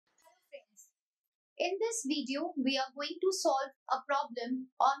In this video, we are going to solve a problem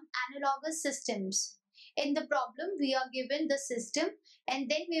on analogous systems. In the problem, we are given the system and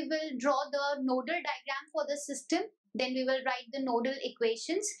then we will draw the nodal diagram for the system. Then we will write the nodal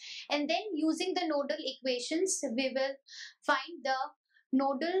equations, and then using the nodal equations, we will find the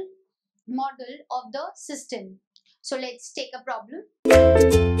nodal model of the system. So let's take a problem.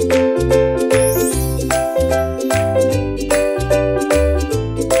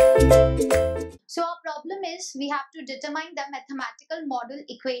 So our problem is we have to determine the mathematical model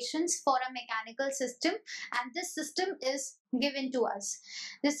equations for a mechanical system, and this system is given to us.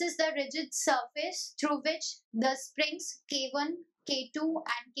 This is the rigid surface through which the springs K1, K2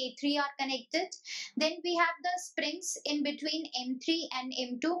 and K3 are connected. Then we have the springs in between M3 and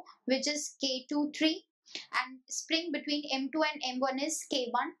M2, which is K23, and spring between M2 and M1 is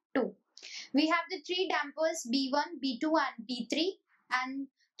K1, 2. We have the three dampers B1, B2 and B3, and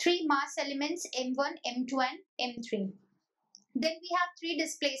three mass elements M1, M2 and M3. Then we have three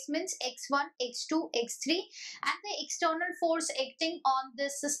displacements X1, X2, X3, and the external force acting on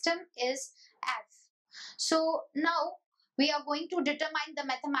this system is F. So now we are going to determine the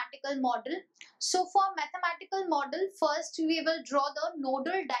mathematical model. So for mathematical model, first we will draw the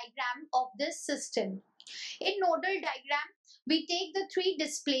nodal diagram of this system. In nodal diagram, we take the three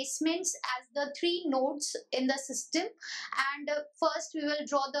displacements as the three nodes in the system, and first we will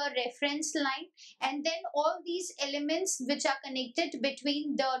draw the reference line, and then all these elements which are connected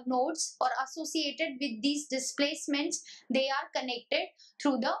between the nodes or associated with these displacements, they are connected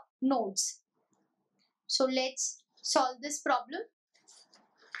through the nodes. So let's solve this problem.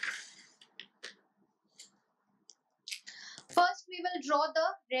 First we will draw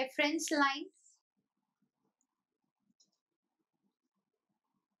the reference line.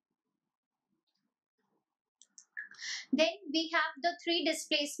 Then we have the three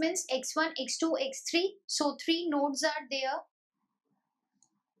displacements X1, X2, X3. So three nodes are there.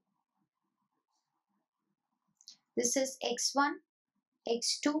 This is X1,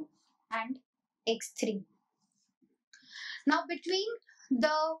 X2 and X3. Now between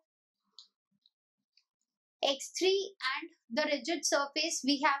the X3 and the rigid surface,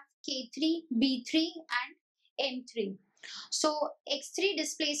 we have K3, B3 and M3. So X3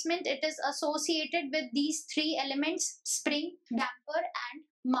 displacement, it is associated with these three elements, spring, damper and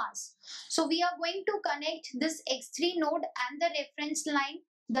mass. So we are going to connect this X3 node and the reference line,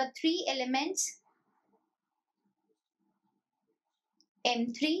 the three elements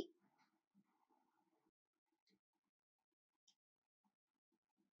M3,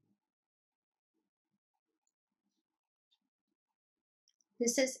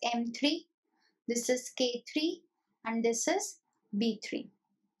 this is M3, this is K3 and this is B3.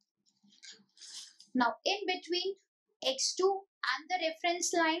 Now in between X2 and the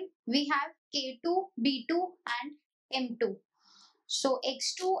reference line, we have K2, B2 and M2. So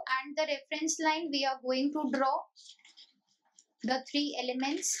X2 and the reference line, we are going to draw the three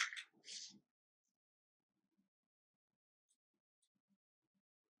elements.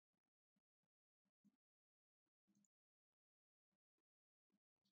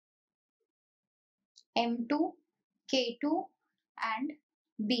 M2, K2 and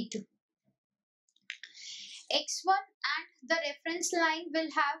B2. X1 and the reference line will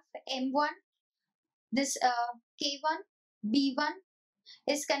have M1, this K1, B1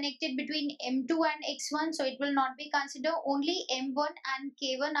 is connected between M2 and X1, so it will not be considered. Only M1 and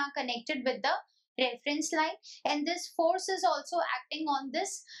K1 are connected with the reference line, and this force is also acting on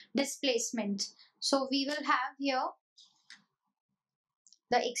this displacement. So we will have here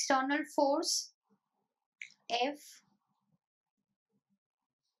the external force F,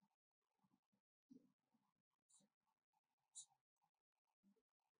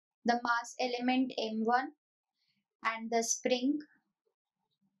 the mass element M1 and the spring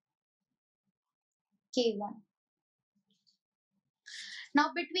K1.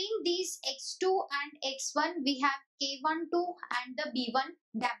 Now between these X2 and X1, we have K12 and the B1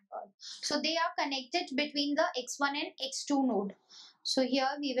 damper. So they are connected between the X1 and X2 node. So here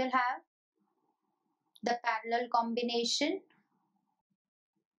we will have the parallel combination.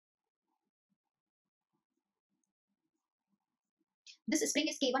 This spring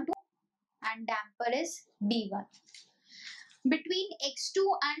is K12 and damper is B1. Between X2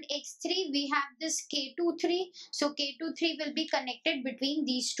 and X3, we have this K23. So K23 will be connected between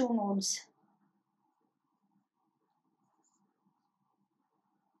these two nodes.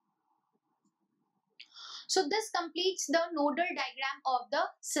 So this completes the nodal diagram of the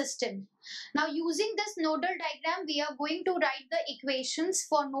system. Now using this nodal diagram, we are going to write the equations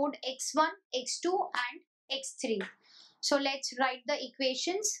for node X1, X2 and X3. So let's write the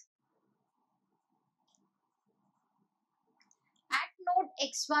equations.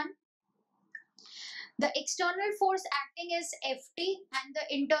 x1, the external force acting is Ft and the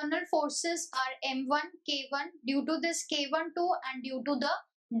internal forces are m1, k1 due to this k12 and due to the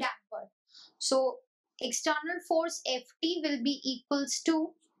damper. So external force Ft will be equals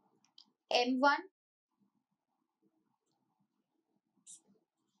to m1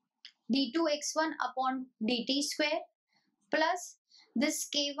 d2x1 upon dt square plus this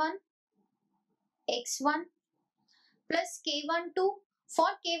k1 x1 plus k12. For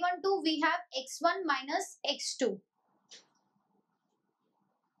k12 we have x1 minus x2.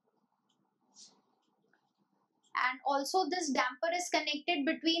 And also this damper is connected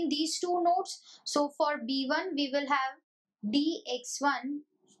between these two nodes. So for B1 we will have dx1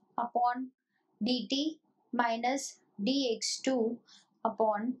 upon dt minus dx2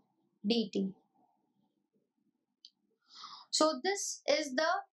 upon dt. So this is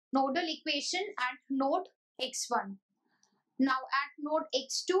the nodal equation at node x1. Now at node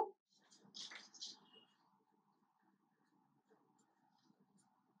x2,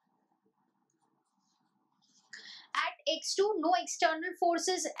 at x2 no external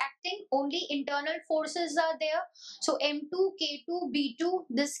forces acting, only internal forces are there. So m2, k2, b2,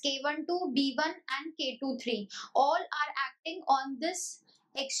 this k12, b1 and k23 all are acting on this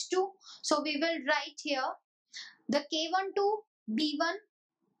x2. So we will write here the k12, b1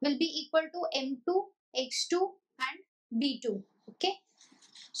 will be equal to m2, x2 and b2. Okay.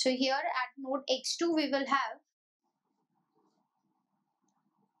 So here at node x2 we will have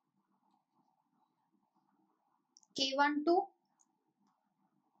k12,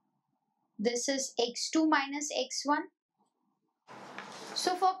 this is x2 minus x1.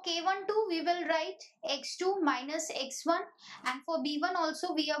 So for k12 we will write x2 minus x1 and for b1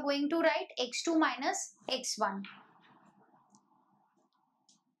 also we are going to write x2 minus x1.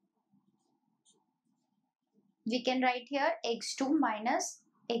 We can write here x2 minus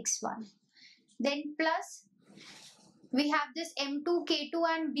x1. Then plus we have this m2, k2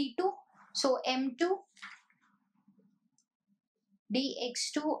 and b2. So m2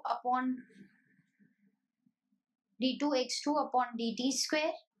 dx2 upon d2x2 upon dt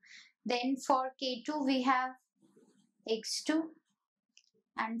square. Then for k2 we have x2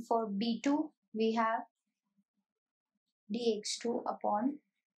 and for b2 we have dx2 upon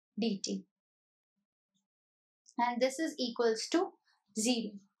dt. And this is equals to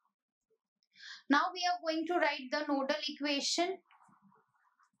 0. Now we are going to write the nodal equation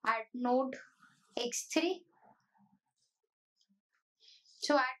at node x3.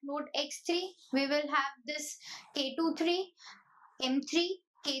 So at node x3 we will have this k23, m3,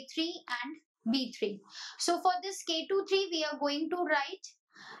 k3 and b3. So for this k23 we are going to write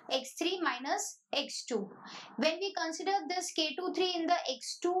x3 minus x2. When we consider this k23 in the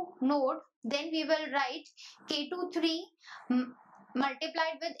x2 node, then we will write k23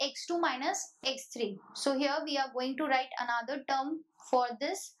 multiplied with x2 minus x3. So here we are going to write another term for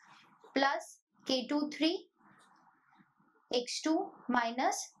this plus k23 x2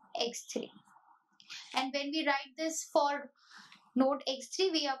 minus x3. And when we write this for node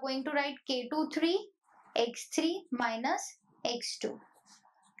x3, we are going to write k23 x3 minus x2.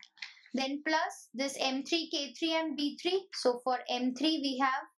 Then plus this m3, k3 and b3. So for m3 we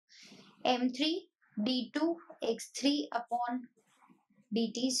have m3 d2 x3 upon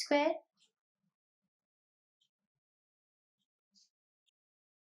dt square.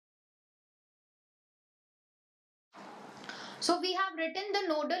 So we have written the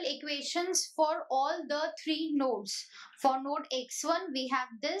nodal equations for all the three nodes. For node x1 we have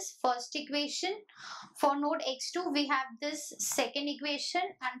this first equation. For node x2 we have this second equation,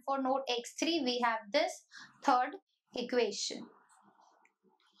 and for node x3 we have this third equation.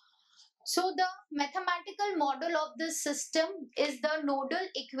 So the mathematical model of this system is the nodal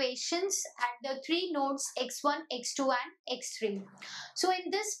equations at the three nodes x1, x2 and x3. So in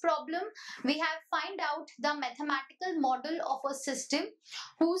this problem, we have find out the mathematical model of a system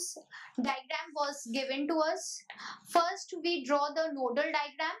whose diagram was given to us. First, we draw the nodal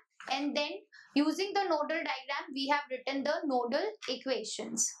diagram, and then using the nodal diagram, we have written the nodal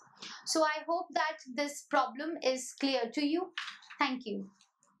equations. So I hope that this problem is clear to you. Thank you.